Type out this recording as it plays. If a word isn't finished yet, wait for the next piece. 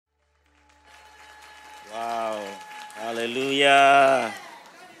Hallelujah.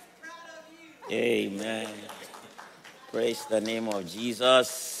 Amen. Praise the name of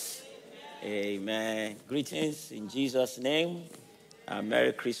Jesus. Amen. Greetings in Jesus' name.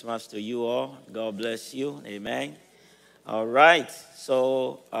 Merry Christmas to you all. God bless you. Amen. All right.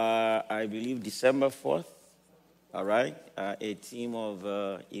 So I believe December 4th, all right, a team of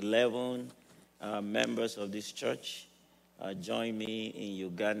 11 members of this church joined me in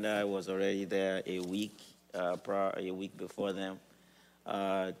Uganda. I was already there a week before them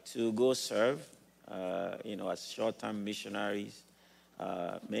to go serve, as short-term missionaries,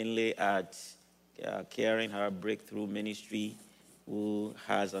 mainly at Caring Heart Breakthrough Ministry, who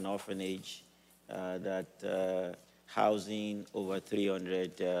has an orphanage that housing over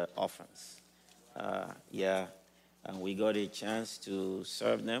 300 orphans. And we got a chance to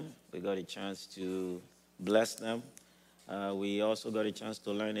serve them. We got a chance to bless them. We also got a chance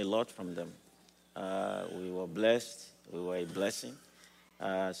to learn a lot from them. We were blessed. We were a blessing.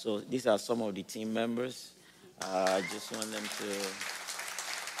 So these are some of the team members. I just want them to...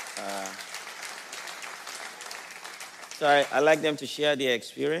 So I like them to share their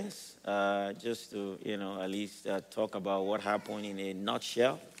experience, just to, at least talk about what happened in a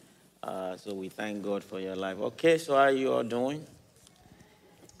nutshell. So we thank God for your life. Okay, so how are you all doing?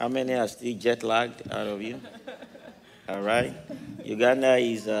 How many are still jet lagged out of you? All right. Uganda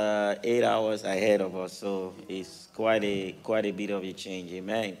is 8 hours ahead of us, so it's quite a bit of a change.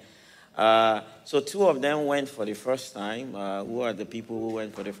 Amen. So 2 of them went for the first time. Who are the people who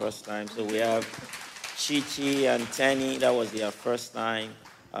went for the first time? So we have Chichi and Tenny. That was their first time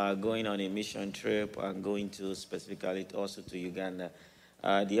going on a mission trip and going to specifically also to Uganda.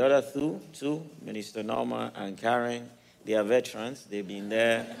 The other two, Minister Norma and Karen, they are veterans. They've been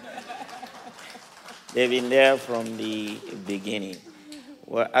there. They've been there from the beginning.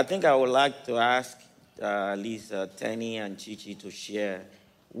 Well, I think I would like to ask at least Tenny and Chichi to share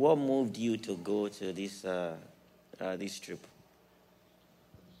what moved you to go to this trip.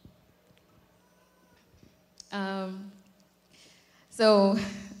 So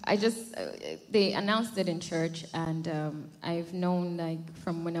they announced it in church, and I've known,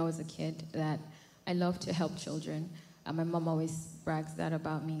 from when I was a kid, that I love to help children. My mom always brags that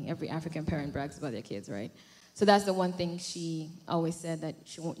about me. Every African parent brags about their kids, right? So that's the one thing she always said, that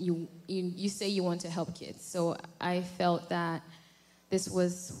you say you want to help kids. So I felt that this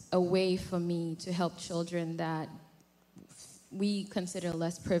was a way for me to help children that we consider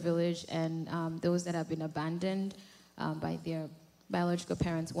less privileged, and those that have been abandoned by their biological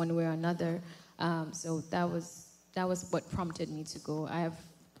parents one way or another. So that was what prompted me to go.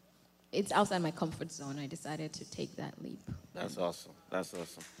 It's outside my comfort zone. I decided to take that leap. That's awesome.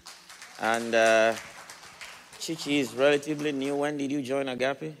 And Chichi is relatively new. When did you join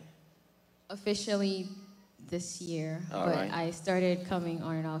Agape? Officially this year, right. I started coming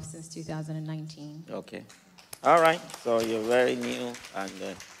on and off since 2019. Okay. All right. So you're very new. And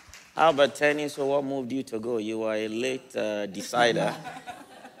how about Tenny? So what moved you to go? You were a late decider.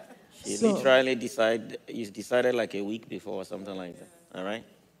 You decided like a week before or something like that. All right?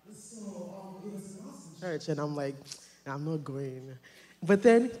 So it was in church, and I'm like, I'm not going. But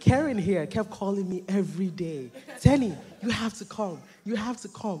then Karen here kept calling me every day. Tenny, you have to come. You have to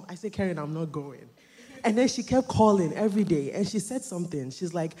come. I said, Karen, I'm not going. And then she kept calling every day, and she said something.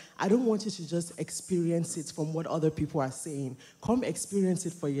 She's like, I don't want you to just experience it from what other people are saying. Come experience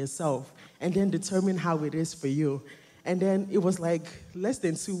it for yourself, and then determine how it is for you. And then it was like less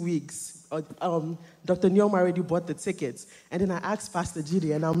than 2 weeks. Dr. Nyoma already bought the tickets. And then I asked Pastor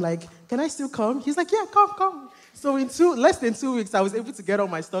Judy, and I'm like, can I still come? He's like, yeah, come. So in less than 2 weeks, I was able to get all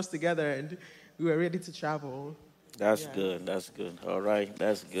my stuff together, and we were ready to travel. That's good. All right,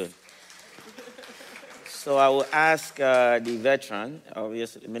 that's good. So I will ask the veteran.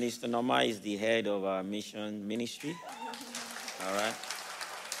 Obviously, Minister Norma is the head of our mission ministry. All right.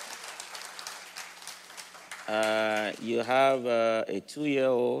 You have a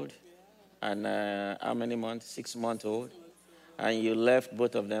 2-year-old and how many months? 6-month-old. And you left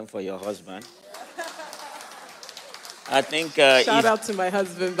both of them for your husband. I think... Shout out to my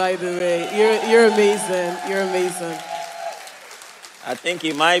husband, by the way. You're amazing. You're amazing. I think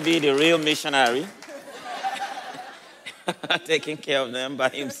he might be the real missionary. Taking care of them by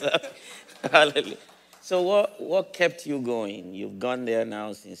himself. Hallelujah. So what kept you going? You've gone there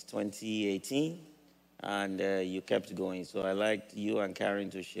now since 2018, and you kept going. So I'd like you and Karen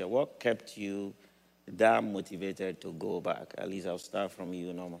to share. What kept you that motivated to go back? At least I'll start from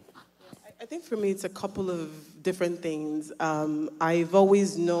you, Norma. I think for me, it's a couple of different things. I've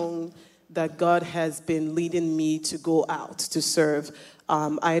always known that God has been leading me to go out to serve.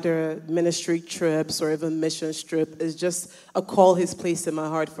 Either ministry trips or even mission trip is just a call He's placed in my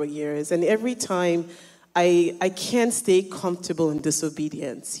heart for years. And every time I can't stay comfortable in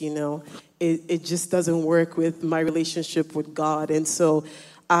disobedience, It just doesn't work with my relationship with God. And so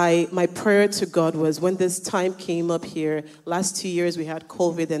my prayer to God was, when this time came up here, last 2 years we had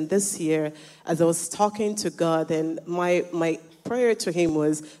COVID, and this year, as I was talking to God, and my prayer to Him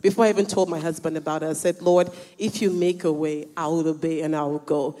was, before I even told my husband about it, I said, Lord, if you make a way, I will obey and I will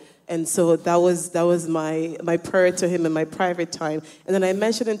go. And so that was my prayer to Him in my private time. And then I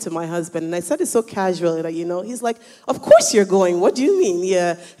mentioned it to my husband, and I said it so casually that, he's like, of course you're going. What do you mean?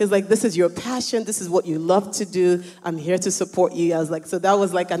 Yeah. He's like, this is your passion. This is what you love to do. I'm here to support you. I was like, so that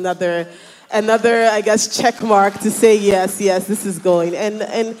was like another, I guess, check mark to say, yes, this is going.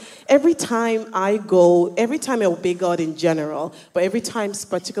 And every time I obey God in general, but every time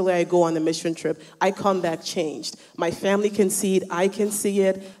particularly I go on a mission trip, I come back changed. My family can see it. I can see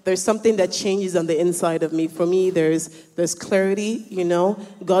it. There's something that changes on the inside of me. For me, there's clarity,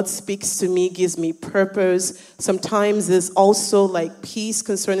 God speaks to me, gives me purpose. Sometimes there's also like peace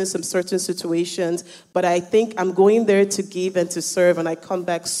concerning some certain situations, but I think I'm going there to give and to serve, and I come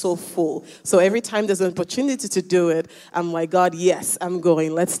back so full. So every time there's an opportunity to do it, I'm like, God, yes, I'm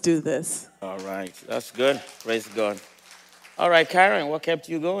going. Let's do this. All right. That's good. Praise God. All right, Karen, what kept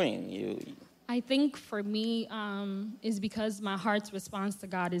you going? I think for me is because my heart's response to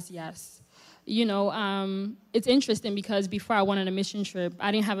God is yes. It's interesting because before I went on a mission trip,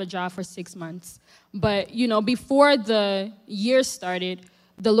 I didn't have a job for 6 months. But, before the year started,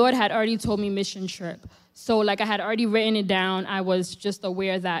 the Lord had already told me mission trip. So, I had already written it down. I was just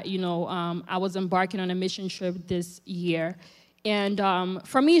aware that, I was embarking on a mission trip this year. And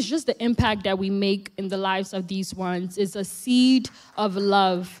for me, it's just the impact that we make in the lives of these ones. It's a seed of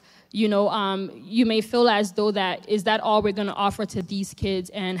love. You may feel as though is that all we're going to offer to these kids,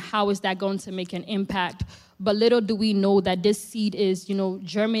 and how is that going to make an impact? But little do we know that this seed is,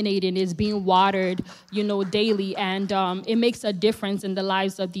 germinating, is being watered, daily, and it makes a difference in the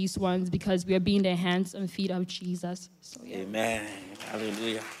lives of these ones because we are being the hands and feet of Jesus. So, yeah. Amen.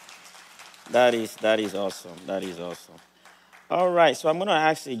 Hallelujah. That is awesome. That is awesome. All right, so I'm going to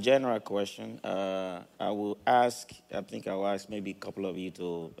ask a general question. I will ask maybe a couple of you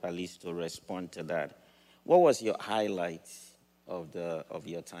to at least to respond to that. What was your highlight of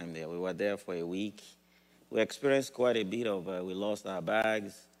your time there? We were there for a week. We experienced quite a bit of, we lost our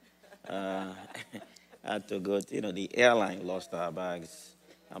bags. Had to go, the airline lost our bags.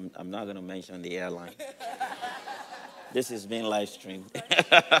 I'm not going to mention the airline. This is being live streamed.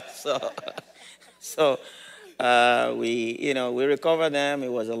 So we recovered them.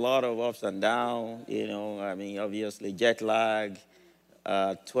 It was a lot of ups and downs, obviously jet lag,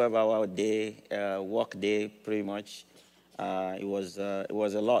 12-hour day, work day, pretty much. It was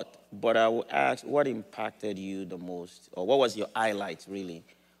a lot. But I would ask, what impacted you the most, or what was your highlight, really,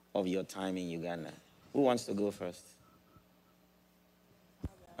 of your time in Uganda? Who wants to go first?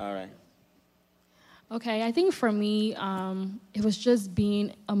 All right. Okay, I think for me, it was just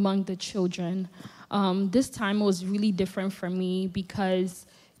being among the children. This time was really different for me because,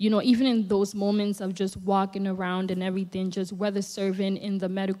 even in those moments of just walking around and everything, just whether serving in the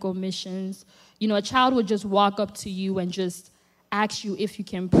medical missions, a child would just walk up to you and just ask you if you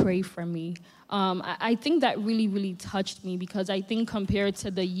can pray for me. I think that really, really touched me because I think compared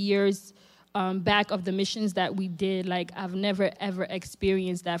to the years back of the missions that we did, I've never, ever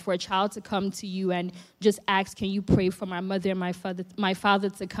experienced that. For a child to come to you and just ask, can you pray for my mother and my father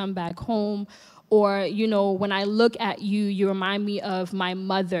to come back home? Or, when I look at you, you remind me of my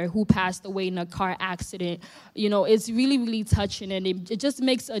mother who passed away in a car accident. It's really, really touching, and it just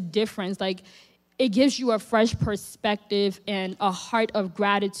makes a difference. It gives you a fresh perspective and a heart of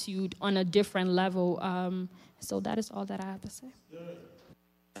gratitude on a different level. So that is all that I have to say.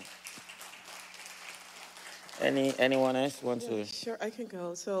 Anyone else want to? Sure, I can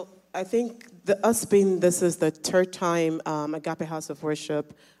go. So I think this is the third time Agape House of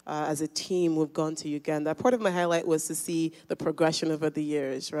Worship as a team we've gone to Uganda. Part of my highlight was to see the progression over the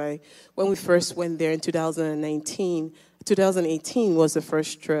years, right? When we first went there in 2018 was the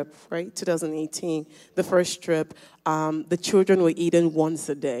first trip, right? 2018, the first trip. The children were eating once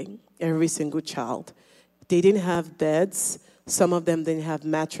a day, every single child. They didn't have beds. Some of them didn't have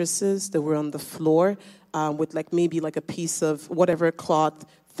mattresses. They were on the floor. With maybe a piece of whatever cloth,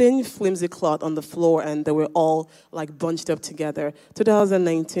 thin, flimsy cloth on the floor, and they were all bunched up together.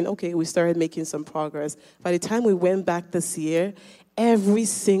 2019, okay, we started making some progress. By the time we went back this year, every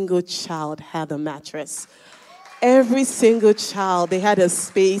single child had a mattress. every single child, they had a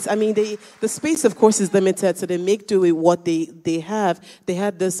space. I mean, the space, of course, is limited, so they make do with what they have. They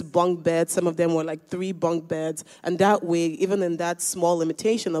had this bunk bed. Some of them were like 3 bunk beds. And that way, even in that small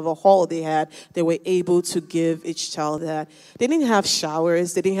limitation of a hall they had, they were able to give each child that. They didn't have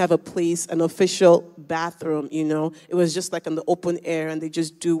showers. They didn't have a place, an official bathroom, you know. It was just like in the open air, and they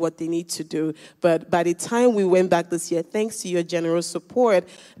just do what they need to do. But by the time we went back this year, thanks to your generous support,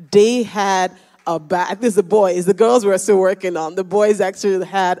 they had a bath. This is the boys. The girls were still working on. The boys actually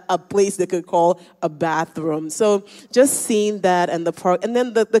had a place they could call a bathroom. So just seeing that and the park, and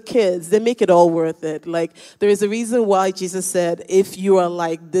then the kids, they make it all worth it. Like, there is a reason why Jesus said, if you are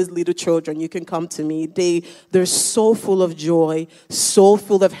like these little children, you can come to me. They're so full of joy, so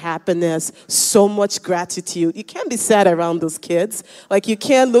full of happiness, so much gratitude. You can't be sad around those kids. Like, you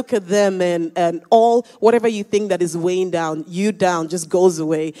can't look at them and all, whatever you think that is weighing down just goes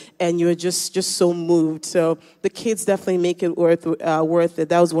away, and you're just so moved. So the kids definitely make it worth it.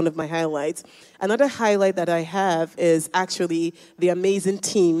 That was one of my highlights. Another highlight that I have is actually the amazing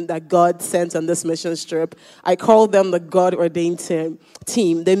team that God sent on this mission trip. I call them the God-ordained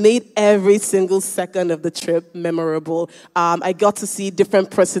team. They made every single second of the trip memorable. I got to see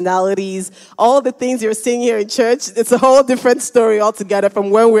different personalities. All the things you're seeing here in church, it's a whole different story altogether from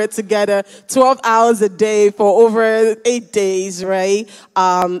when we're together 12 hours a day for over 8 days, right?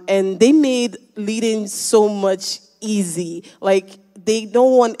 And they made leading so much easy. Like,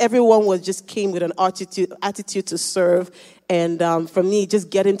 everyone came with an attitude to serve. And for me, just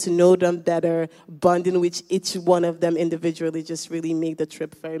getting to know them better, bonding with each one of them individually just really made the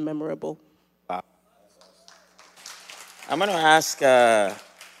trip very memorable. Wow. I'm going to ask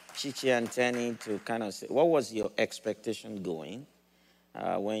Chichi and Tenny to kind of say, what was your expectation going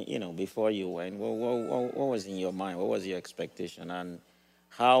before you went? What was in your mind? What was your expectation? And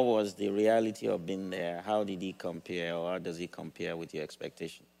how was the reality of being there? How did it compare, or how does it compare with your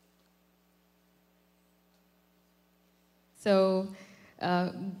expectation? So,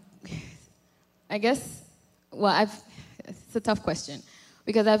 I guess, it's a tough question,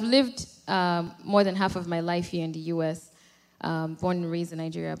 because I've lived more than half of my life here in the U.S., born and raised in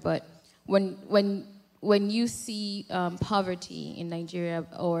Nigeria. But when you see poverty in Nigeria,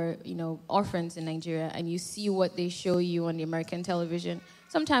 or orphans in Nigeria, and you see what they show you on the American television,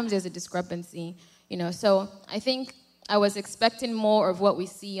 sometimes there's a discrepancy. So I think I was expecting more of what we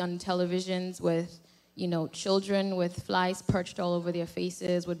see on televisions with children with flies perched all over their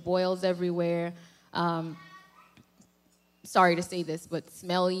faces, with boils everywhere. Sorry to say this, but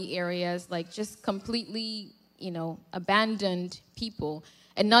smelly areas, like just completely, abandoned people.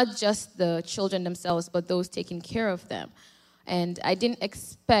 And not just the children themselves, but those taking care of them. And I didn't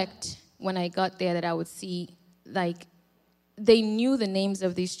expect when I got there that I would see, like, they knew the names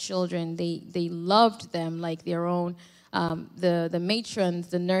of these children. They loved them like their own. The matrons,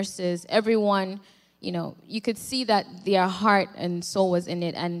 the nurses, everyone, you could see that their heart and soul was in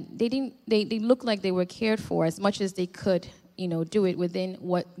it. And they looked like they were cared for as much as they could, do it within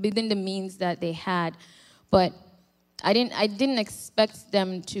the means that they had. But I didn't expect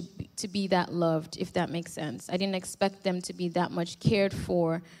them to be that loved, if that makes sense. I didn't expect them to be that much cared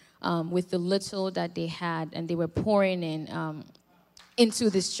for with the little that they had, and they were pouring into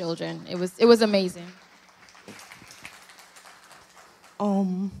these children. It was amazing.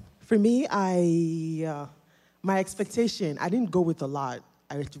 For me, my expectation, I didn't go with a lot.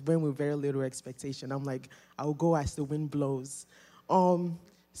 I went with very little expectation. I'm like, I'll go as the wind blows.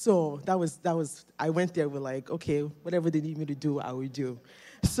 So that was. I went there with like, okay, whatever they need me to do, I will do.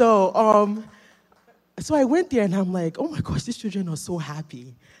 So I went there and I'm like, oh my gosh, these children are so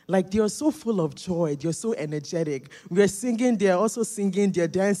happy. Like, they are so full of joy. They're so energetic. We're singing. They're also singing. They're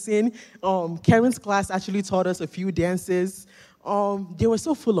dancing. Karen's class actually taught us a few dances. They were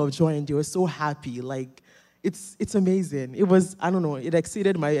so full of joy and they were so happy. Like, it's amazing. It was, I don't know, it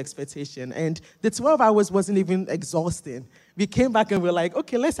exceeded my expectation. And the 12 hours wasn't even exhausting. We came back and we're like,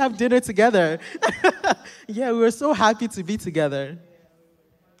 okay, let's have dinner together. Yeah, we were so happy to be together.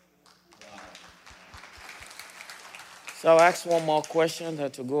 So I'll ask one more question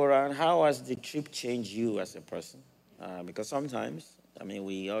to go around. How has the trip changed you as a person? Because sometimes,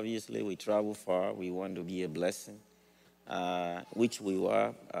 we travel far. We want to be a blessing, which we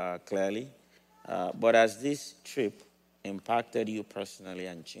were, clearly. But has this trip impacted you personally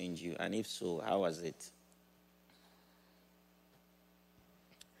and changed you? And if so, how was it?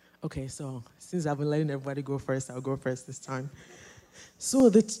 Okay, so since I've been letting everybody go first, I'll go first this time. So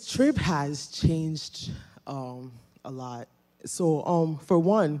the trip has changed a lot. So for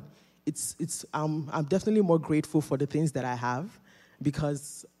one, I'm definitely more grateful for the things that I have,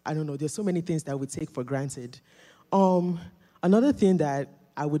 because I don't know, there's so many things that we take for granted. Another thing that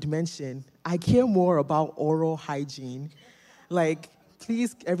I would mention, I care more about oral hygiene. Like,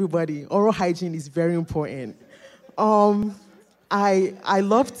 please, everybody, oral hygiene is very important. I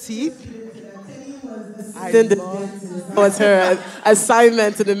love teeth. Then that was her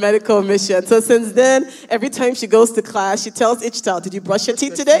assignment to the medical mission. So since then, every time she goes to class, she tells each child, "Did you brush your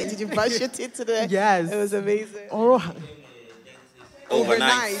teeth today? Did you brush your teeth today?" Yes. It was amazing.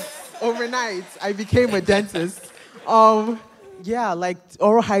 Overnight, I became a dentist. Yeah, like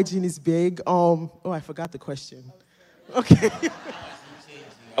oral hygiene is big. I forgot the question. Okay.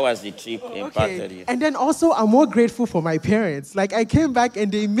 How was the trip impacted you? And then also, I'm more grateful for my parents. Like, I came back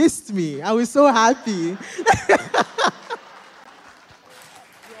and they missed me. I was so happy.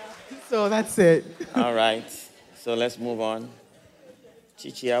 So that's it. All right. So let's move on.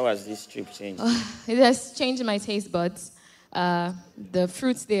 Chichi, how has this trip changed? It has changed my taste buds. The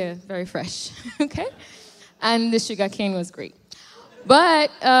fruits there, very fresh. Okay? And the sugar cane was great.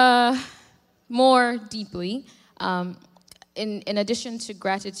 But more deeply, in addition to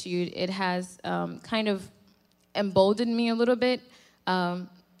gratitude, it has kind of emboldened me a little bit.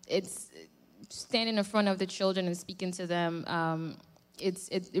 It's standing in front of the children and speaking to them.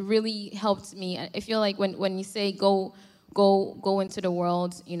 It really helped me. I feel like when you say go into the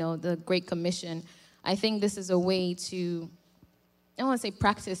world, the Great Commission, I think this is a way to, I don't want to say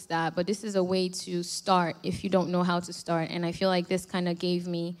practice that, but this is a way to start if you don't know how to start. And I feel like this kind of gave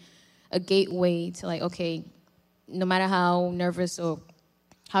me a gateway to like, okay, no matter how nervous or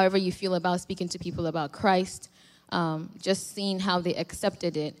however you feel about speaking to people about Christ, just seeing how they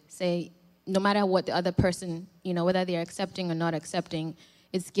accepted it, say, no matter what the other person, whether they're accepting or not accepting,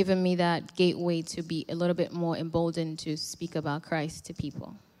 it's given me that gateway to be a little bit more emboldened to speak about Christ to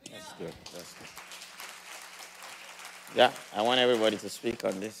people. That's good. That's good. Yeah, I want everybody to speak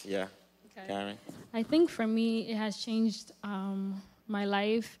on this. Yeah, okay. Karen. I think for me, it has changed my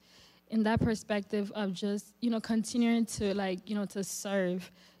life in that perspective of just, continuing to to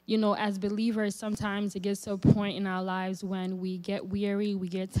serve. As believers, sometimes it gets to a point in our lives when we get weary, we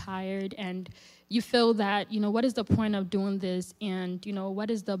get tired, and you feel that, what is the point of doing this? And, what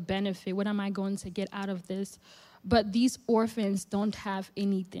is the benefit? What am I going to get out of this? But these orphans don't have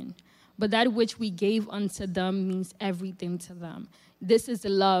anything. But that which we gave unto them means everything to them. This is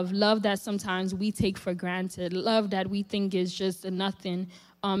love that sometimes we take for granted, love that we think is just nothing,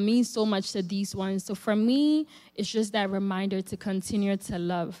 means so much to these ones. So for me, it's just that reminder to continue to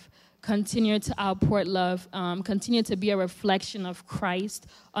love, continue to outpour love, continue to be a reflection of Christ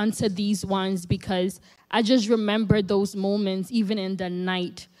unto these ones, because I just remember those moments, even in the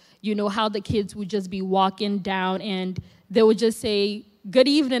night, how the kids would just be walking down and they would just say, "Good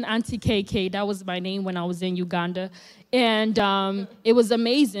evening, Auntie KK." That was my name when I was in Uganda. And it was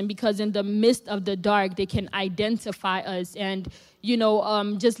amazing because in the midst of the dark, they can identify us. And,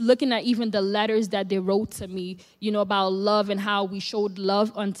 just looking at even the letters that they wrote to me, about love and how we showed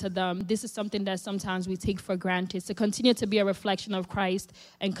love unto them. This is something that sometimes we take for granted. So continue to be a reflection of Christ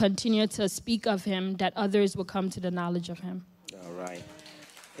and continue to speak of him, that others will come to the knowledge of him. All right.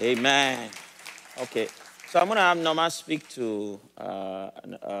 Amen. Okay. So I'm going to have Norma speak to,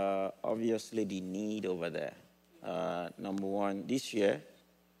 obviously, the need over there. Number one, this year,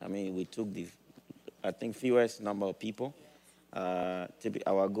 we took fewest number of people.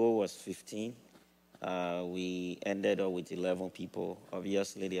 Our goal was 15. We ended up with 11 people.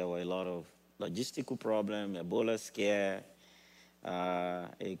 Obviously, there were a lot of logistical problems, Ebola scare.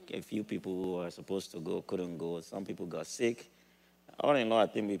 A few people who were supposed to go couldn't go. Some people got sick. All in all, I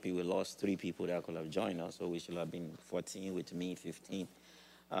think we lost 3 people that could have joined us, so we should have been 14 with me, 15.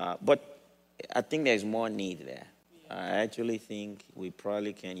 But I think there's more need there. I actually think we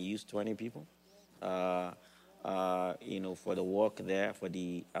probably can use 20 people, for the work there, for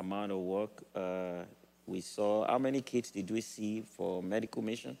the amount of work we saw. How many kids did we see for medical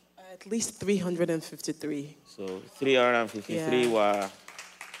mission? At least 353. So 353 were...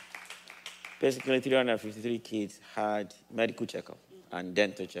 Basically, 353 kids had medical checkup and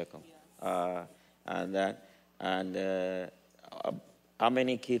dental checkup. How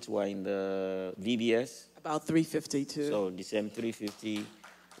many kids were in the VBS? About 352. So the same 350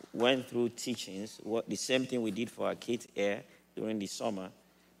 went through teachings. The same thing we did for our kids here during the summer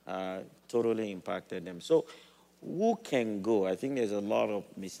totally impacted them. So who can go? I think there's a lot of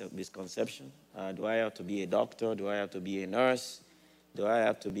misconception. Do I have to be a doctor? Do I have to be a nurse? Do I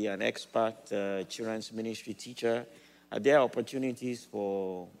have to be an expert children's ministry teacher? Are there opportunities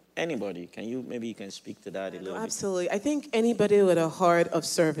for anybody? You can speak to that a little bit? Absolutely. I think anybody with a heart of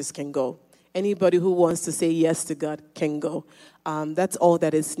service can go. Anybody who wants to say yes to God can go. That's all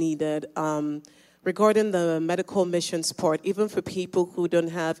that is needed. regarding the medical missions part, even for people who don't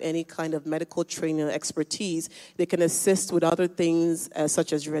have any kind of medical training or expertise, they can assist with other things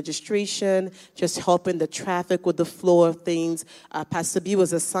such as registration, just helping the traffic with the flow of things. Pastor B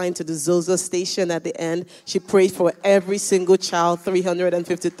was assigned to the Zozo station at the end. She prayed for every single child,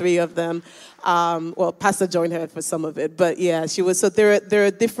 353 of them. Well, Pastor joined her for some of it, but yeah, she was. So there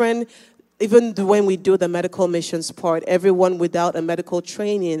are different. Even when we do the medical missions part, everyone without a medical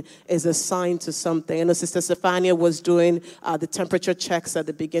training is assigned to something. I know Sister Stefania was doing the temperature checks at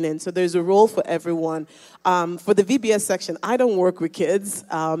the beginning. So there's a role for everyone. For the VBS section, I don't work with kids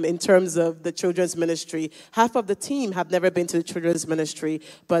in terms of the children's ministry. Half of the team have never been to the children's ministry,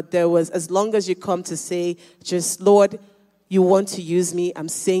 but there was, as long as you come to say, just, Lord, you want to use me, I'm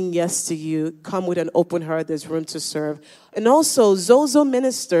saying yes to you. Come with an open heart, there's room to serve. And also, Zozo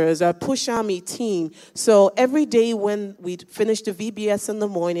Ministers, our Push Army team. So every day when we finish the VBS in the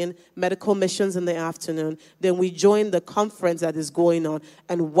morning, medical missions in the afternoon, then we join the conference that is going on.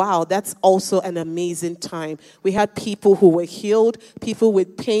 And wow, that's also an amazing time. We had people who were healed, people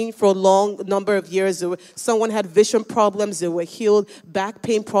with pain for a long number of years. Someone had vision problems, they were healed. Back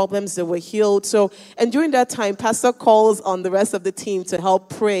pain problems, they were healed. So, and during that time, Pastor calls on the rest of the team to help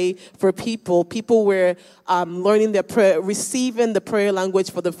pray for people. People were learning their prayer, receiving the prayer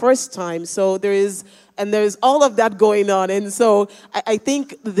language for the first time. So there's all of that going on. And so I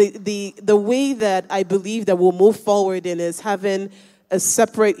think the way that I believe that we'll move forward in is having a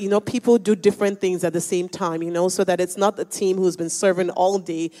separate, people do different things at the same time, so that it's not a team who's been serving all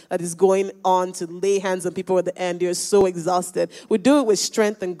day that is going on to lay hands on people at the end. They're so exhausted. We do it with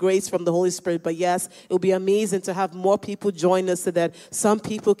strength and grace from the Holy Spirit. But yes, it'll be amazing to have more people join us so that some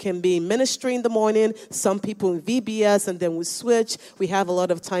people can be in ministry in the morning, some people in VBS, and then we switch. We have a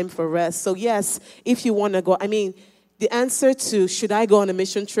lot of time for rest. So yes, if you want to go, the answer to should I go on a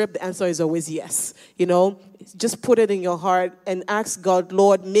mission trip, the answer is always yes. Just put it in your heart and ask God,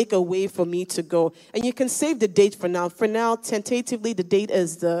 Lord, make a way for me to go. And you can save the date for now. For now, tentatively, the date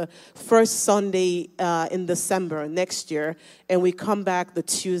is the first Sunday in December next year. And we come back the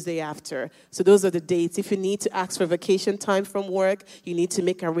Tuesday after. So those are the dates. If you need to ask for vacation time from work, you need to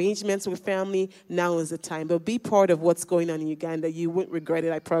make arrangements with family, now is the time. But be part of what's going on in Uganda. You won't regret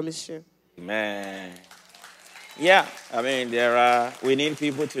it, I promise you. Amen. Yeah, we need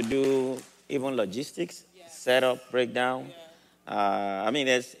people to do even logistics, setup, breakdown.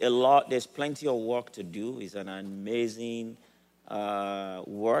 There's plenty of work to do. It's an amazing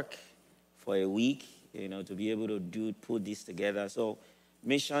work for a week, to be able to put this together. So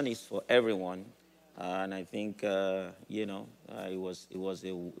mission is for everyone. And I think, it was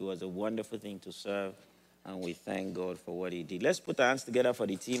a wonderful thing to serve. And we thank God for what he did. Let's put our hands together for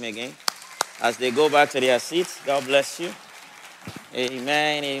the team again. As they go back to their seats, God bless you.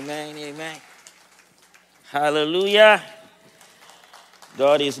 Amen, amen, amen. Hallelujah.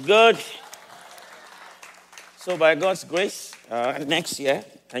 God is good. So by God's grace, next year,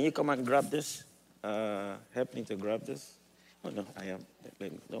 can you come and grab this? Help me to grab this. Oh, no, I am.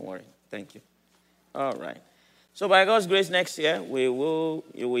 Don't worry. Thank you. All right. So by God's grace, next year, you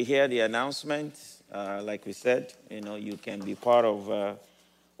will hear the announcement. Like we said, you can be part of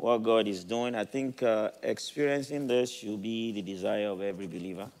what God is doing. I think experiencing this should be the desire of every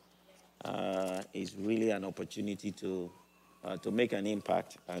believer. It's really an opportunity to make an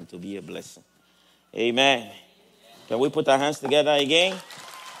impact and to be a blessing. Amen. Can we put our hands together again?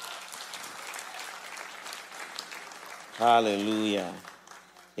 Hallelujah.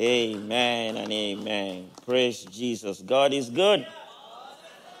 Amen and amen. Praise Jesus. God is good.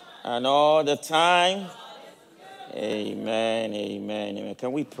 And all the time. Amen, amen, amen.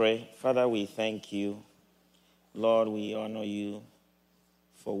 Can we pray? Father, we thank you. Lord, we honor you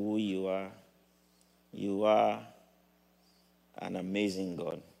for who you are. You are an amazing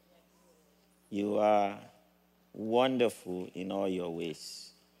God. You are wonderful in all your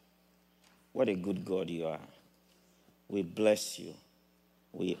ways. What a good God you are. We bless you.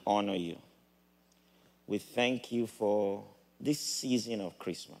 We honor you. We thank you for this season of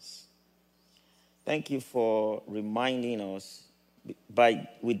Christmas. Thank you for reminding us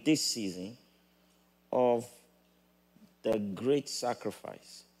with this season of the great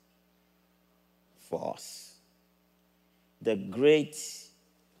sacrifice for us, the great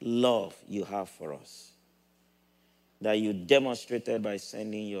love you have for us, that you demonstrated by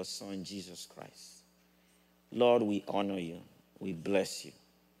sending your Son, Jesus Christ. Lord, we honor you. We bless you.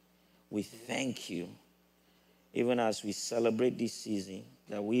 We thank you, even as we celebrate this season,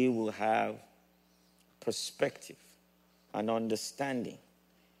 that we will have perspective and understanding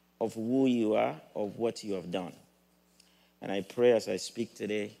of who you are, of what you have done. And I pray as I speak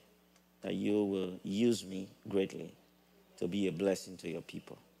today that you will use me greatly to be a blessing to your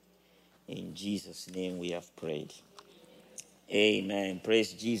people. In Jesus' name we have prayed. Amen.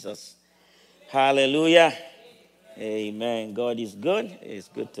 Praise Jesus. Hallelujah. Amen. God is good. It's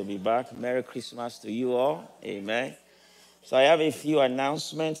good to be back. Merry Christmas to you all. Amen. So I have a few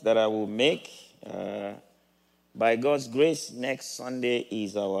announcements that I will make. By God's grace, next Sunday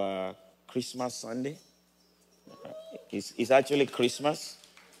is our Christmas Sunday. It's actually Christmas.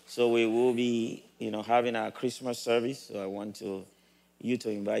 So we will be, having our Christmas service. So I want you to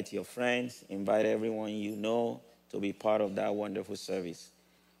invite your friends, invite everyone you know to be part of that wonderful service.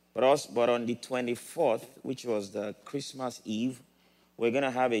 But on the 24th, which was the Christmas Eve, we're going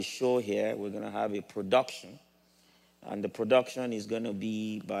to have a show here. We're going to have a production. And the production is going to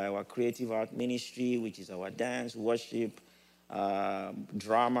be by our Creative Art Ministry, which is our dance, worship,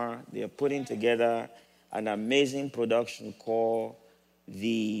 drama. They are putting together an amazing production called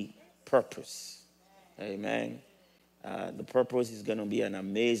The Purpose. Amen. The Purpose is going to be an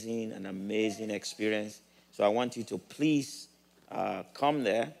amazing experience. So I want you to please come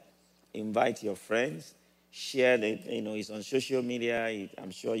there, invite your friends, share it. It's on social media.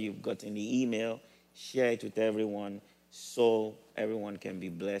 I'm sure you've gotten the email. Share it with everyone so everyone can be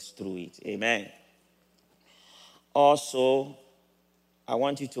blessed through it. Amen. Also, I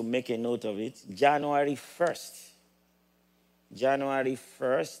want you to make a note of it. January 1st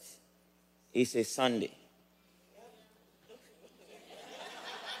is a Sunday.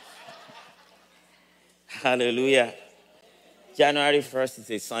 Hallelujah. January 1st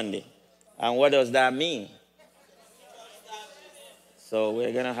is a Sunday. And what does that mean? So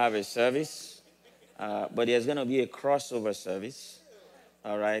we're going to have a service, but there's going to be a crossover service,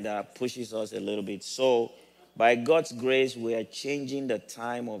 all right, that pushes us a little bit. So by God's grace, we are changing the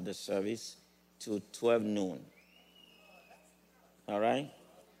time of the service to 12 noon. All right?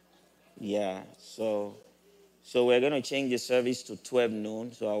 Yeah, so we're going to change the service to 12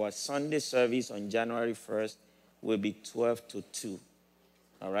 noon. So our Sunday service on January 1st will be 12 to 2.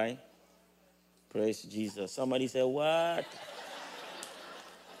 All right? Praise Jesus. Somebody say, what?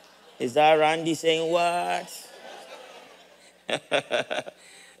 Is that Randy saying what?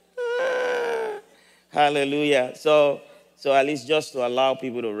 Hallelujah. So at least just to allow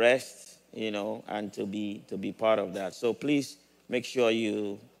people to rest, and to be part of that. So please make sure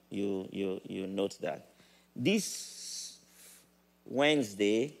you note that. This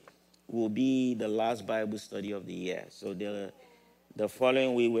Wednesday will be the last Bible study of the year. So the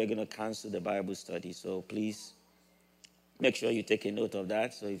following week we're going to cancel the Bible study. So please make sure you take a note of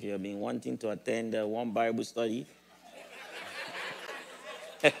that. So if you have been wanting to attend one Bible study,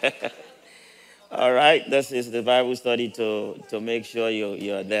 all right, this is the Bible study to make sure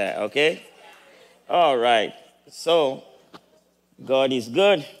you're there, okay? All right, so God is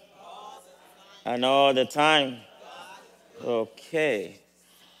good and all the time. Okay.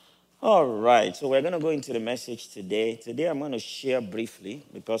 All right, so we're going to go into the message today. Today I'm going to share briefly,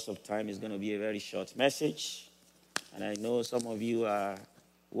 because of time. It's going to be a very short message. And I know some of you are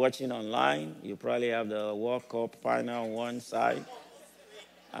watching online. You probably have the World Cup final on one side,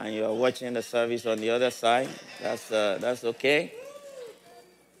 and you're watching the service on the other side. That's okay.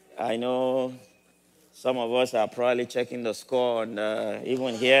 I know some of us are probably checking the score on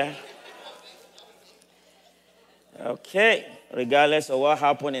even here. Okay. Regardless of what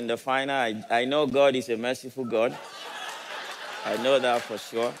happened in the final, I know God is a merciful God. I know that for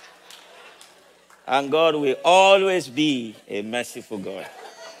sure. And God will always be a merciful God.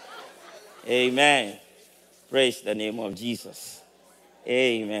 Amen. Praise the name of Jesus.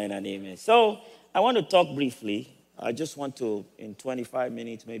 Amen and amen. So I want to talk briefly. I just want to, in 25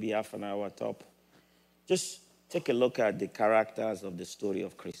 minutes, maybe half an hour top, just take a look at the characters of the story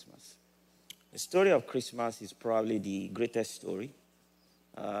of Christmas. The story of Christmas is probably the greatest story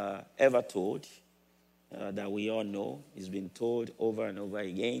ever told that we all know. It's been told over and over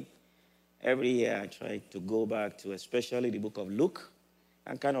again. Every year I try to go back to especially the book of Luke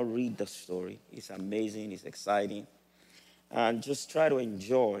and kind of read the story. It's amazing. It's exciting. And just try to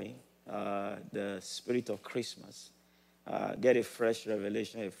enjoy the spirit of Christmas. Get a fresh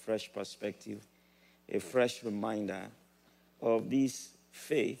revelation, a fresh perspective, a fresh reminder of this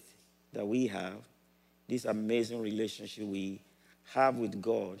faith that we have, this amazing relationship we have with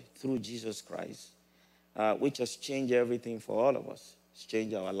God through Jesus Christ, which has changed everything for all of us. It's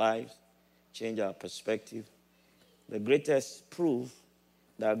changed our lives, changed our perspective. The greatest proof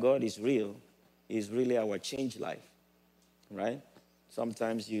that God is real is really our changed life, right?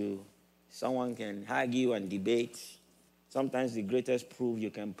 Sometimes someone can argue and debate. Sometimes the greatest proof you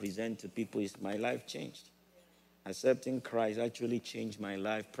can present to people is my life changed. Accepting Christ actually changed my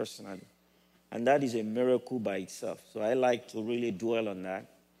life personally. And that is a miracle by itself. So I like to really dwell on that.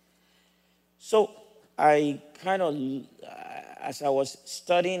 So I kind of, as I was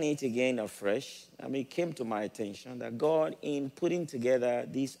studying it again afresh, it came to my attention that God, in putting together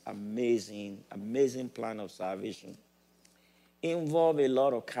this amazing, amazing plan of salvation, involved a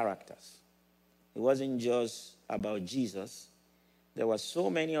lot of characters. It wasn't just about Jesus. There were so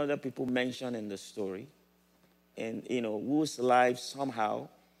many other people mentioned in the story, and whose lives somehow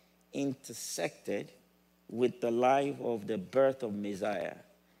intersected with the life of the birth of Messiah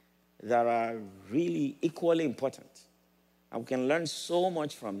that are really equally important. And we can learn so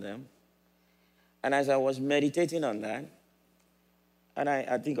much from them. And as I was meditating on that, and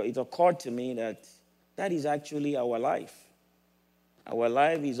I think it occurred to me that that is actually our life. Our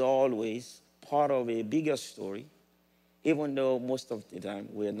life is always part of a bigger story, even though most of the time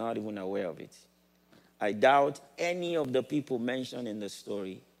we're not even aware of it. I doubt any of the people mentioned in the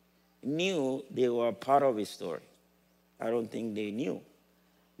story knew they were part of a story. I don't think they knew.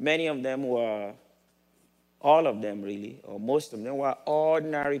 Many of them were, all of them really, or most of them were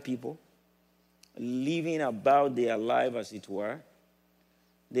ordinary people living about their life as it were.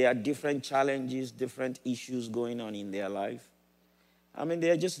 There are different challenges, different issues going on in their life.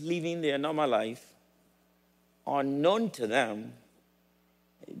 They're just living their normal life. Unknown to them,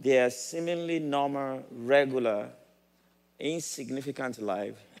 their seemingly normal, regular, insignificant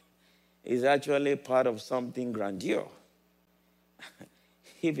life is actually part of something grandeur.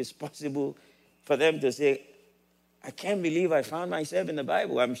 If it's possible for them to say, I can't believe I found myself in the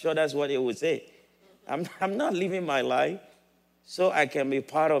Bible, I'm sure that's what they would say. I'm not living my life so I can be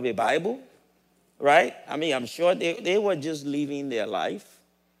part of a Bible, right? I'm sure they were just living their life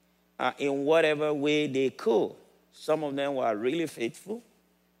in whatever way they could. Some of them were really faithful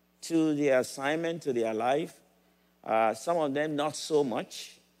to their assignment, to their life. Some of them not so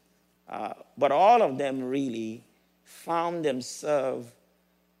much. But all of them really found themselves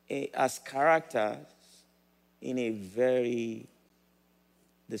as characters in the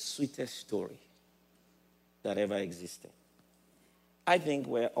sweetest story that ever existed. I think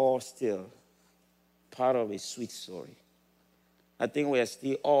we're all still part of a sweet story. I think we're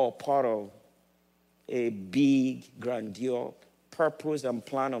still all part of a big, grandeur purpose and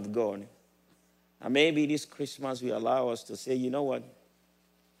plan of God. And maybe this Christmas will allow us to say, you know what?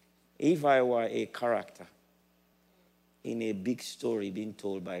 If I were a character in a big story being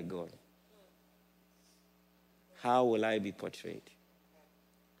told by God, how will I be portrayed?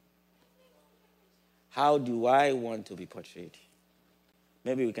 How do I want to be portrayed?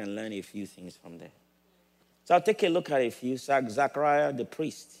 Maybe we can learn a few things from there. So I'll take a look at a few. Zachariah the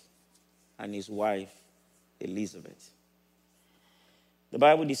priest and his wife, Elizabeth. The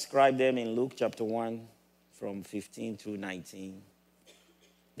Bible described them in Luke chapter 1 from 15 through 19.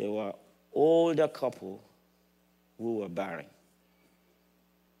 They were older couple who were barren.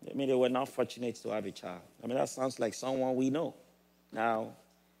 They were not fortunate to have a child. That sounds like someone we know. Now,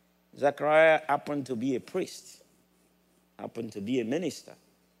 Zechariah happened to be a priest, happened to be a minister.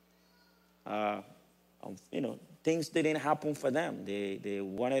 Things didn't happen for them. They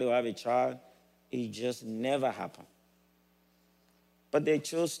wanted to have a child. It just never happened. But they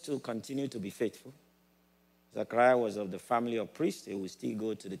chose to continue to be faithful. Zechariah was of the family of priests. He would still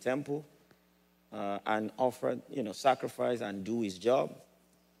go to the temple and offer, sacrifice and do his job.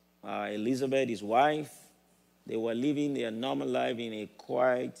 Elizabeth, his wife, they were living their normal life in a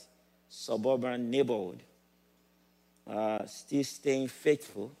quiet suburban neighborhood, still staying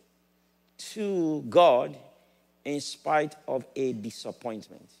faithful to God in spite of a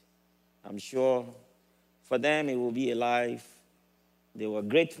disappointment. I'm sure for them it will be a life. They were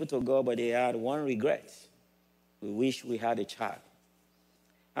grateful to God, but they had one regret. We wish we had a child.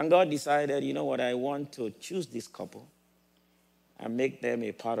 And God decided, you know what, I want to choose this couple and make them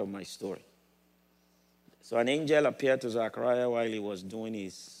a part of my story. So an angel appeared to Zechariah while he was doing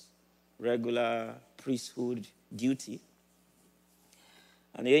his regular priesthood duty.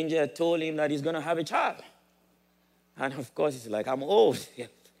 And the angel told him that he's going to have a child. And of course, he's like, I'm old.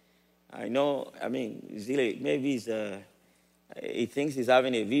 I know, maybe he thinks he's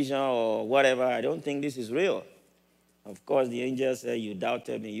having a vision or whatever. I don't think this is real. Of course, the angel said, you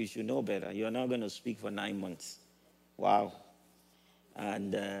doubted me. You should know better. You're not going to speak for 9 months. Wow.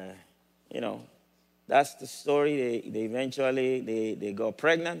 And, that's the story. They eventually they got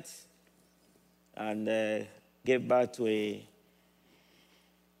pregnant and gave birth to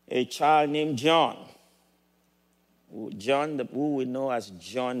a child named John. Who we know as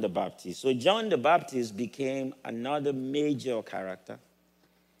John the Baptist. So John the Baptist became another major character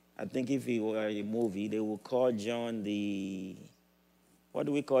I think if it were a movie, they would call John what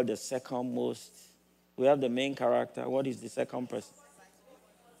do we call the second most? We have the main character. What is the second person?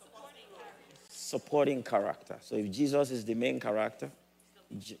 Supporting character. So if Jesus is the main character,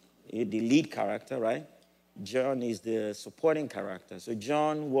 the lead character, right? John is the supporting character. So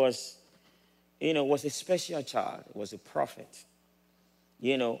John was a special child, was a prophet,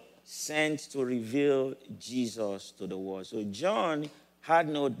 sent to reveal Jesus to the world. So John had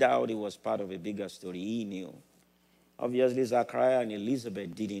no doubt he was part of a bigger story. He knew. Obviously, Zachariah and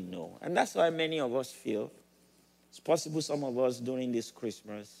Elizabeth didn't know. And that's why many of us feel, it's possible some of us during this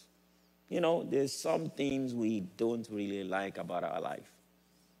Christmas, there's some things we don't really like about our life.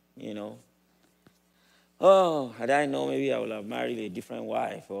 Oh, had I known, maybe I would have married a different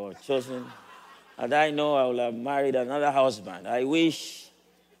wife or chosen. Had I known, I would have married another husband. I wish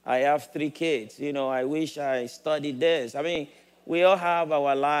I have 3 kids. I wish I studied this. I mean, we all have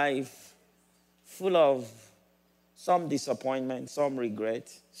our life full of some disappointment, some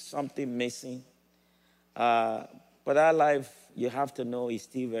regret, something missing. But our life, you have to know, is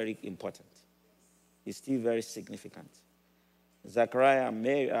still very important. It's still very significant. Zachariah and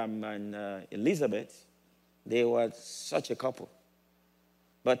Mary, and Elizabeth, they were such a couple.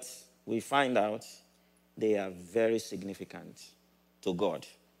 But we find out they are very significant to God.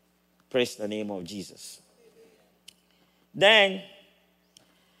 Praise the name of Jesus. Then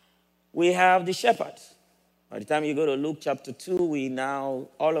we have the shepherds. By the time you go to Luke chapter 2, we now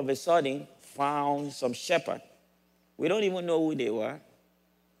all of a sudden found some shepherds. We don't even know who they were.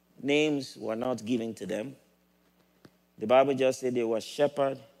 Names were not given to them. The Bible just said they were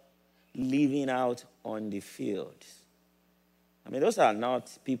shepherds living out on the fields. I mean, those are not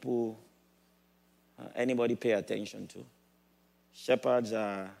people anybody pay attention to. Shepherds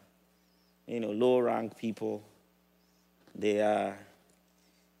are, low-rank people. They are,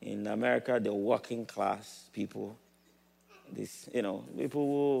 in America, the working class people.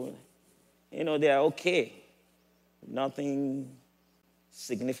 People who, they are okay. Nothing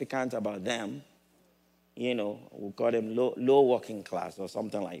significant about them. We'll call them low working class or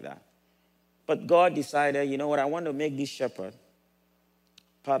something like that. But God decided, I want to make this shepherd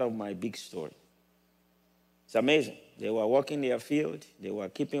part of my big story. It's amazing. They were working their field. They were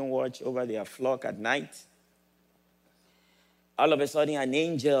keeping watch over their flock at night. All of a sudden, an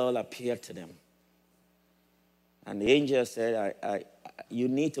angel appeared to them. And the angel said, you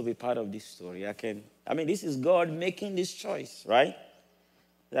need to be part of this story. This is God making this choice, right?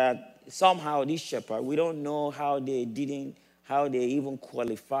 That somehow this shepherd, we don't know how they even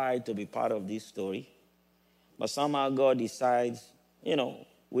qualified to be part of this story. But somehow God decides,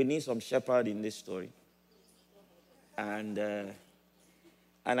 we need some shepherd in this story. And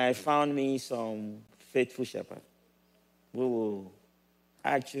I found me some faithful shepherd who will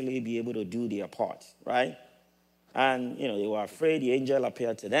actually be able to do their part, right? And, they were afraid. The angel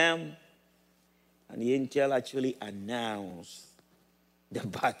appeared to them. And the angel actually announced the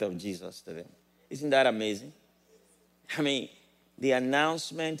birth of Jesus to them. Isn't that amazing? The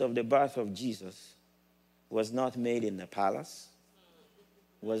announcement of the birth of Jesus was not made in the palace,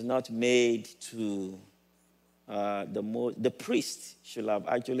 was not made to the priest should have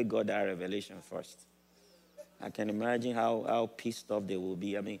actually got that revelation first. I can imagine how pissed off they will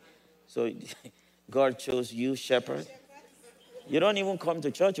be. So God chose you, shepherd. You don't even come to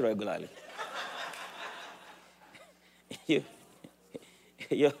church regularly.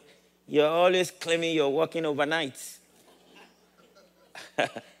 You're always claiming you're working overnight.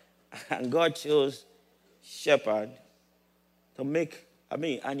 And God chose shepherd to make,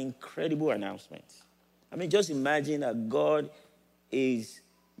 an incredible announcement. Just imagine that God is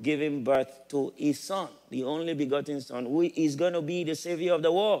giving birth to his son, the only begotten son, who is going to be the savior of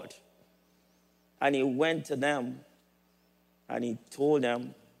the world. And he went to them and he told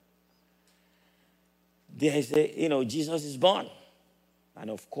them, Jesus is born. And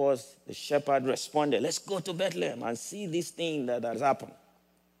of course, the shepherd responded, let's go to Bethlehem and see this thing that has happened.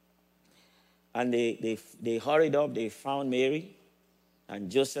 And they hurried up, they found Mary and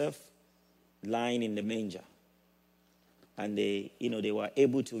Joseph lying in the manger. And they were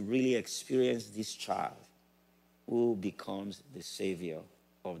able to really experience this child who becomes the savior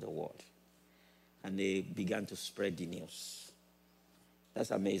of the world. And they began to spread the news. That's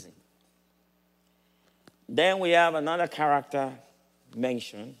amazing. Then we have another character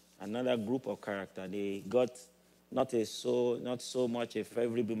mentioned, another group of character. They got not so much a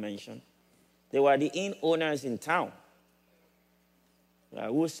favorable mention. They were the inn owners in town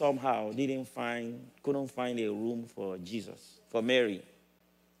who somehow couldn't find a room for Jesus, for Mary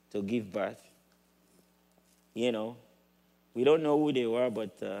to give birth. We don't know who they were,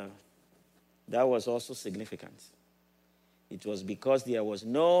 but that was also significant. It was because there was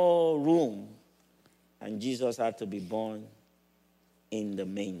no room, and Jesus had to be born in the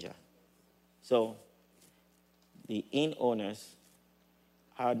manger. So the inn owners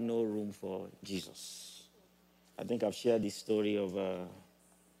had no room for Jesus. I think I've shared this story of,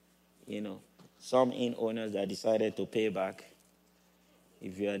 some inn owners that decided to pay back.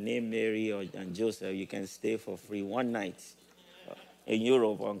 If you are named Mary and Joseph, you can stay for free one night in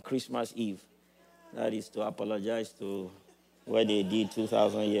Europe on Christmas Eve. That is to apologize to what they did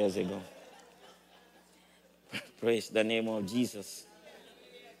 2,000 years ago. Praise the name of Jesus.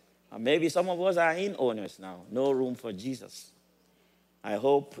 And maybe some of us are inn owners now. No room for Jesus. I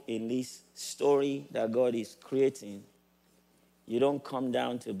hope in this story that God is creating, you don't come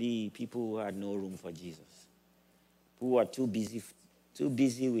down to be people who had no room for Jesus, who are too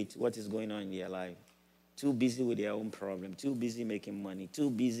busy with what is going on in their life, too busy with their own problem, too busy making money, too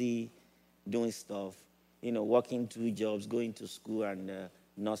busy doing stuff, working 2 jobs, going to school and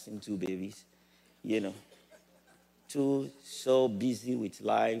nursing 2 babies, so busy with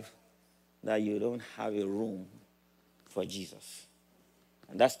life that you don't have a room for Jesus.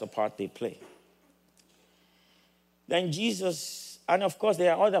 And that's the part they play. Then Jesus, and of course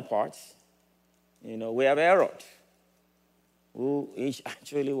there are other parts. We have Herod, who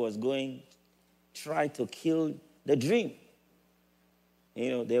actually was try to kill the dream.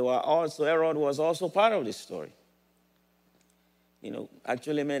 Herod was also part of this story.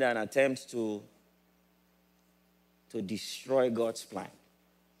 Actually made an attempt to destroy God's plan.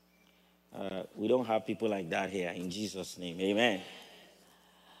 We don't have people like that here in Jesus' name. Amen.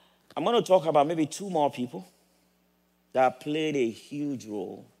 I'm going to talk about maybe 2 more people that played a huge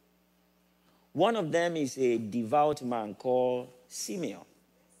role. One of them is a devout man called Simeon.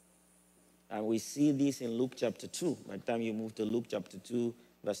 And we see this in Luke chapter 2. By the time you move to Luke chapter 2,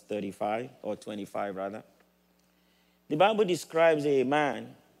 verse 35, or 25 rather. The Bible describes a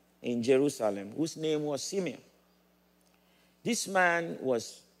man in Jerusalem whose name was Simeon. This man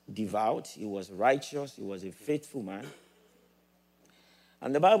was devout, he was righteous, he was a faithful man.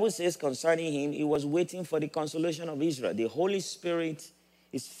 And the Bible says concerning him, he was waiting for the consolation of Israel. The Holy Spirit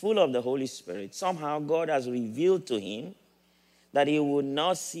is full of the Holy Spirit. Somehow God has revealed to him that he would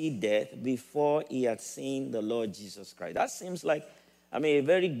not see death before he had seen the Lord Jesus Christ. That seems like, a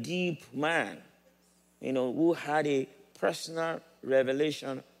very deep man, who had a personal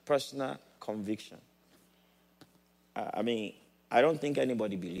revelation, personal conviction. I don't think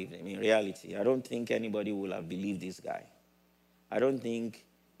anybody believed him. In reality, I don't think anybody would have believed this guy. I don't think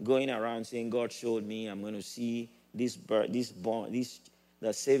going around saying, God showed me, I'm going to see the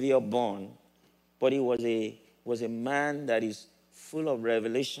Savior born. But he was a man that is full of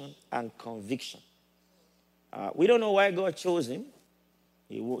revelation and conviction. We don't know why God chose him.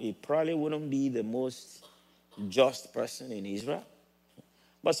 He probably wouldn't be the most just person in Israel.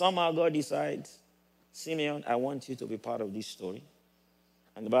 But somehow God decides, Simeon, I want you to be part of this story.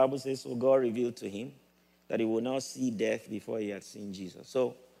 And the Bible says, so God revealed to him that he would not see death before he had seen Jesus.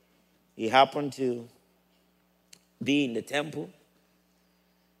 So he happened to be in the temple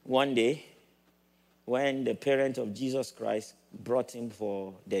one day when the parent of Jesus Christ brought him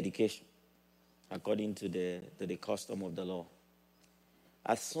for dedication, according to the custom of the law.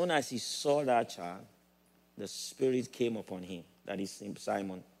 As soon as he saw that child, the Spirit came upon him, that is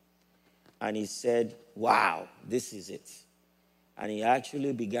Simon, and he said, wow, this is it. And he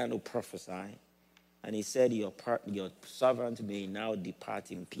actually began to prophesy. And he said, your servant may now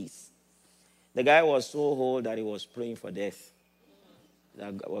depart in peace. The guy was so old that he was praying for death.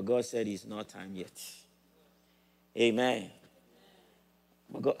 What God said is not time yet. Amen.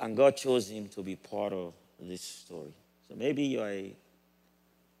 And God chose him to be part of this story. So maybe you're a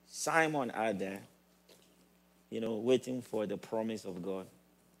Simon out there, waiting for the promise of God.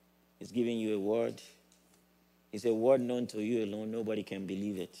 He's giving you a word. It's a word known to you alone. Nobody can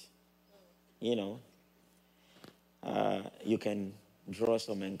believe it. You can draw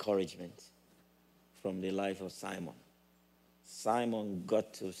some encouragement from the life of Simon. Simon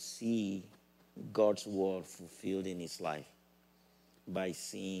got to see God's word fulfilled in his life by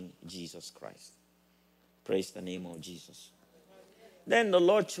seeing Jesus Christ. Praise the name of Jesus. Then the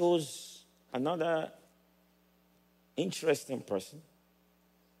Lord chose another interesting person.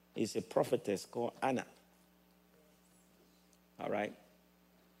 It's a prophetess called Anna. All right.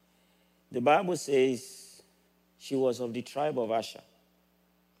 The Bible says she was of the tribe of Asher.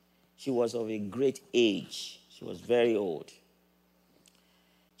 She was of a great age. She was very old.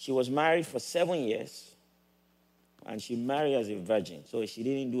 She was married for 7 years, and she married as a virgin. So she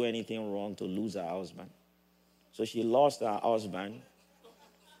didn't do anything wrong to lose her husband. So she lost her husband.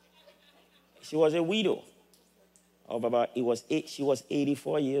 She was a widow of she was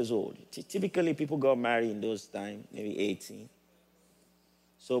 84 years old. Typically, people got married in those times, maybe 18.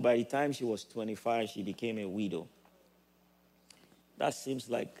 So by the time she was 25, she became a widow. That seems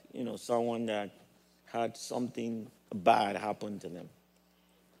like, someone that had something bad happen to them.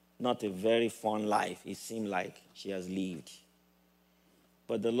 Not a very fun life, it seemed like she has lived.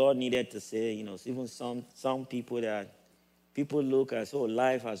 But the Lord needed to say, even some people that people look at,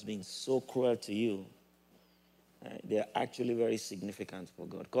 life has been so cruel to you. They're actually very significant for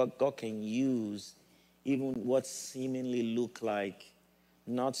God. God can use even what seemingly look like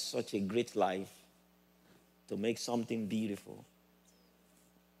not such a great life to make something beautiful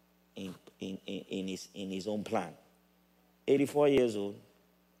in his own plan. 84 years old.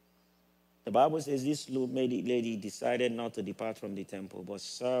 The Bible says this lady decided not to depart from the temple, but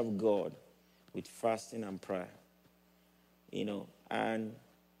serve God with fasting and prayer. And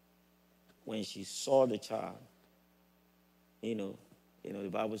when she saw the child, the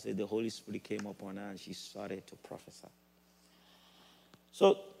Bible says the Holy Spirit came upon her and she started to prophesy.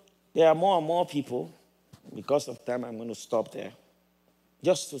 So there are more and more people. Because of time, I'm going to stop there.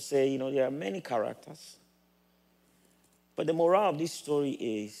 Just to say, there are many characters. But the moral of this story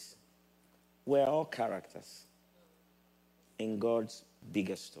is we're all characters in God's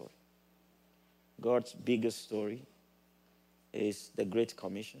biggest story. God's biggest story is the Great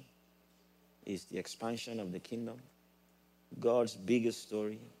Commission, is the expansion of the kingdom. God's biggest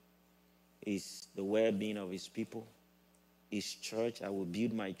story is the well-being of his people. His church, I will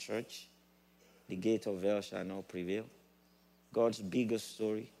build my church. The gate of hell shall not prevail. God's biggest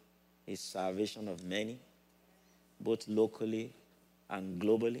story is salvation of many, both locally and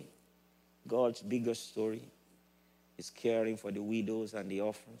globally. God's biggest story is caring for the widows and the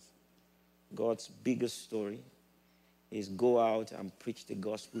orphans. God's biggest story is go out and preach the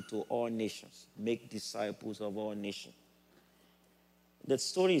gospel to all nations, make disciples of all nations. The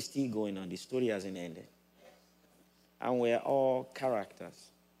story is still going on. The story hasn't ended. And we're all characters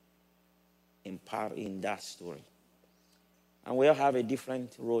in part in that story. And we all have a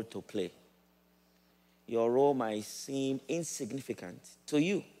different role to play. Your role might seem insignificant to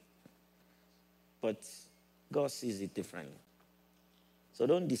you, but God sees it differently. So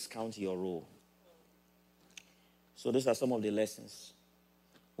don't discount your role. So these are some of the lessons.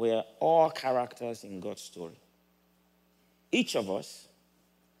 We are all characters in God's story. Each of us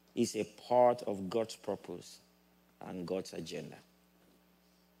is a part of God's purpose and God's agenda.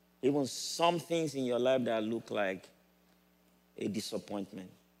 Even some things in your life that look like a disappointment,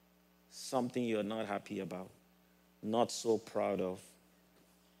 something you're not happy about, not so proud of,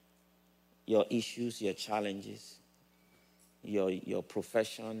 your issues, your challenges, your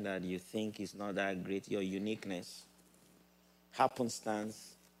profession that you think is not that great, your uniqueness,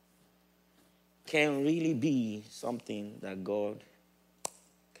 happenstance, can really be something that God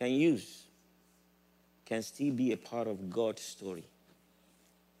can use, can still be a part of God's story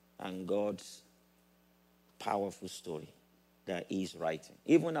and God's powerful story that he is writing.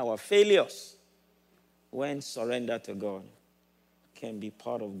 Even our failures, when surrendered to God, can be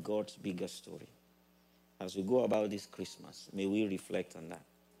part of God's bigger story. As we go about this Christmas, may we reflect on that.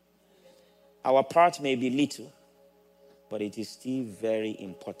 Our part may be little, but it is still very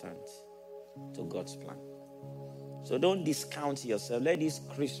important to God's plan. So don't discount yourself. Let this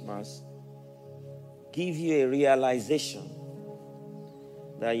Christmas give you a realization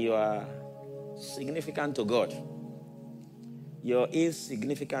that you are significant to God. Your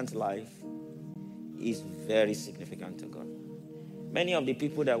insignificant life is very significant to God. Many of the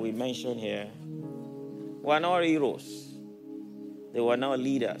people that we mentioned here were not heroes. They were not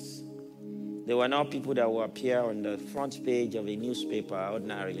leaders. They were not people that will appear on the front page of a newspaper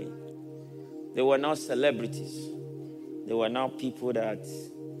ordinarily. They were not celebrities. They were not people that,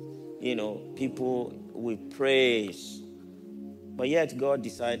 people will praise. But yet God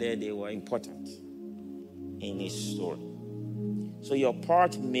decided they were important in his story. So your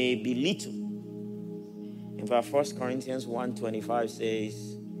part may be little. In fact, 1 Corinthians 1:25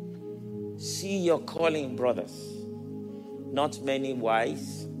 says, see your calling, brothers. Not many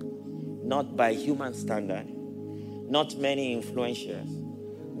wise, not by human standard, not many influentials,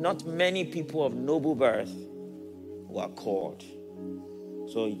 not many people of noble birth were called.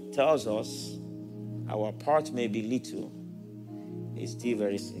 So it tells us our part may be little, it's still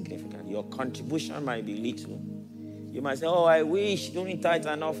very significant. Your contribution might be little. You might say, I wish during tithe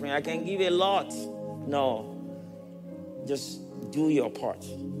and offering I can give a lot. No, just do your part.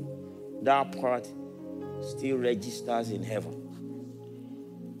 That part still registers in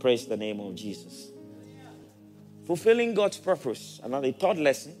heaven. Praise the name of Jesus. Fulfilling God's purpose. Another third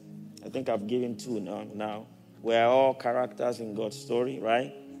lesson. I think I've given two now. We are all characters in God's story,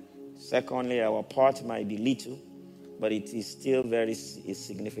 right? Secondly, our part might be little, but it is still very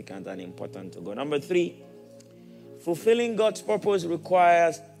significant and important to God. Number 3, fulfilling God's purpose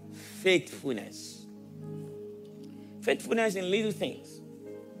requires faithfulness. Faithfulness in little things.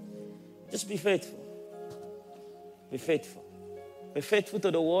 Just be faithful. Be faithful. Be faithful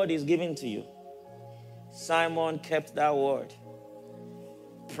to the word He's given to you. Simon kept that word.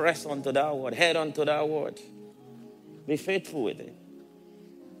 Press onto that word. Head onto that word. Be faithful with it.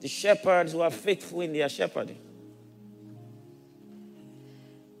 The shepherds were faithful in their shepherding.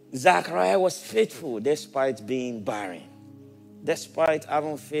 Zachariah was faithful despite being barren. Despite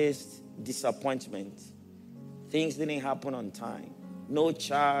having faced disappointment. Things didn't happen on time. No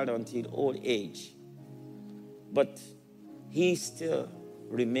child until old age. But he still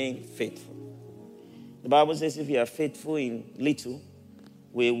remained faithful. The Bible says if you are faithful in little,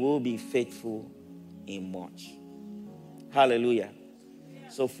 we will be faithful in much. Hallelujah.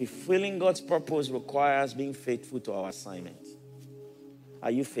 So fulfilling God's purpose requires being faithful to our assignment. Are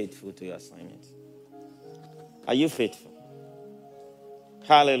you faithful to your assignment? Are you faithful?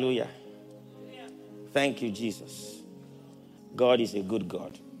 Hallelujah. Thank you, Jesus. God is a good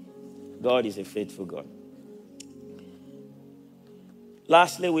God. God is a faithful God.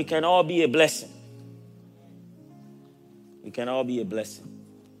 Lastly, we can all be a blessing. We can all be a blessing.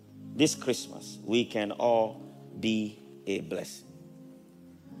 This Christmas, we can all be a blessing.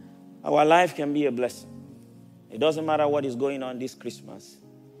 Our life can be a blessing. It doesn't matter what is going on this Christmas.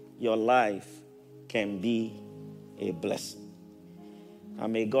 Your life can be a blessing.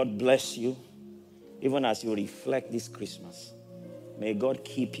 And may God bless you, even as you reflect this Christmas. May God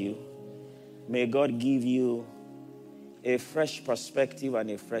keep you. May God give you a fresh perspective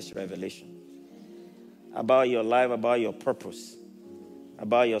and a fresh revelation about your life, about your purpose,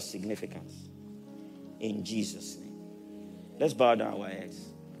 about your significance. In Jesus' name. Let's bow down our heads.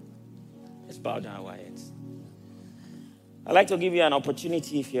 Let's bow down our heads. I'd like to give you an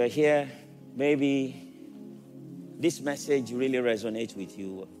opportunity if you're here. Maybe this message really resonates with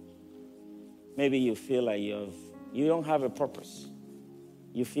you. Maybe you feel like you don't have a purpose.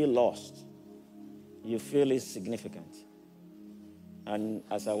 You feel lost. You feel insignificant. And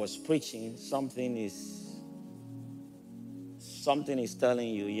as I was preaching, something is telling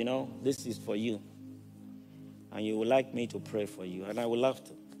you, this is for you. And you would like me to pray for you. And I would love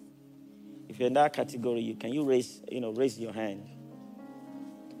to. If you're in that category, can you raise your hand?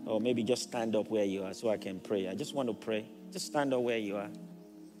 Or maybe just stand up where you are so I can pray. I just want to pray. Just stand up where you are.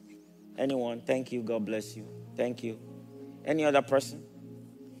 Anyone? Thank you. God bless you. Thank you. Any other person?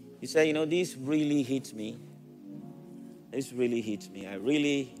 You say, this really hits me. This really hits me. I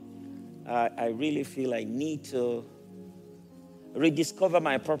really feel I need to rediscover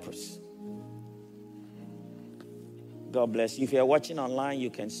my purpose. God bless you. If you're watching online, you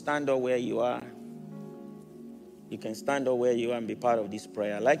can stand up where you are. You can stand up where you are and be part of this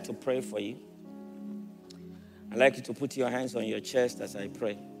prayer. I'd like to pray for you. I'd like you to put your hands on your chest as I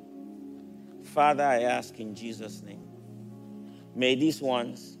pray. Father, I ask in Jesus' name, may these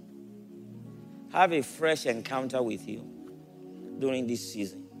ones have a fresh encounter with you during this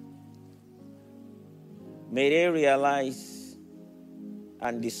season. May they realize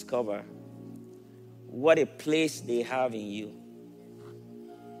and discover what a place they have in you.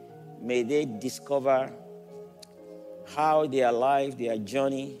 May they discover how their life, their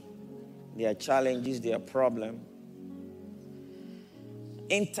journey, their challenges, their problem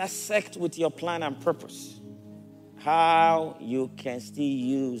intersect with your plan and purpose. How you can still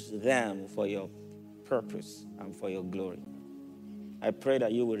use them for your purpose and for your glory. I pray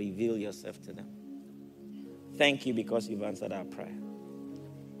that you will reveal yourself to them. Thank you because you've answered our prayer.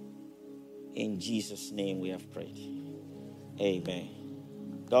 In Jesus' name we have prayed. Amen.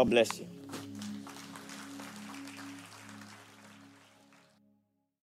 God bless you.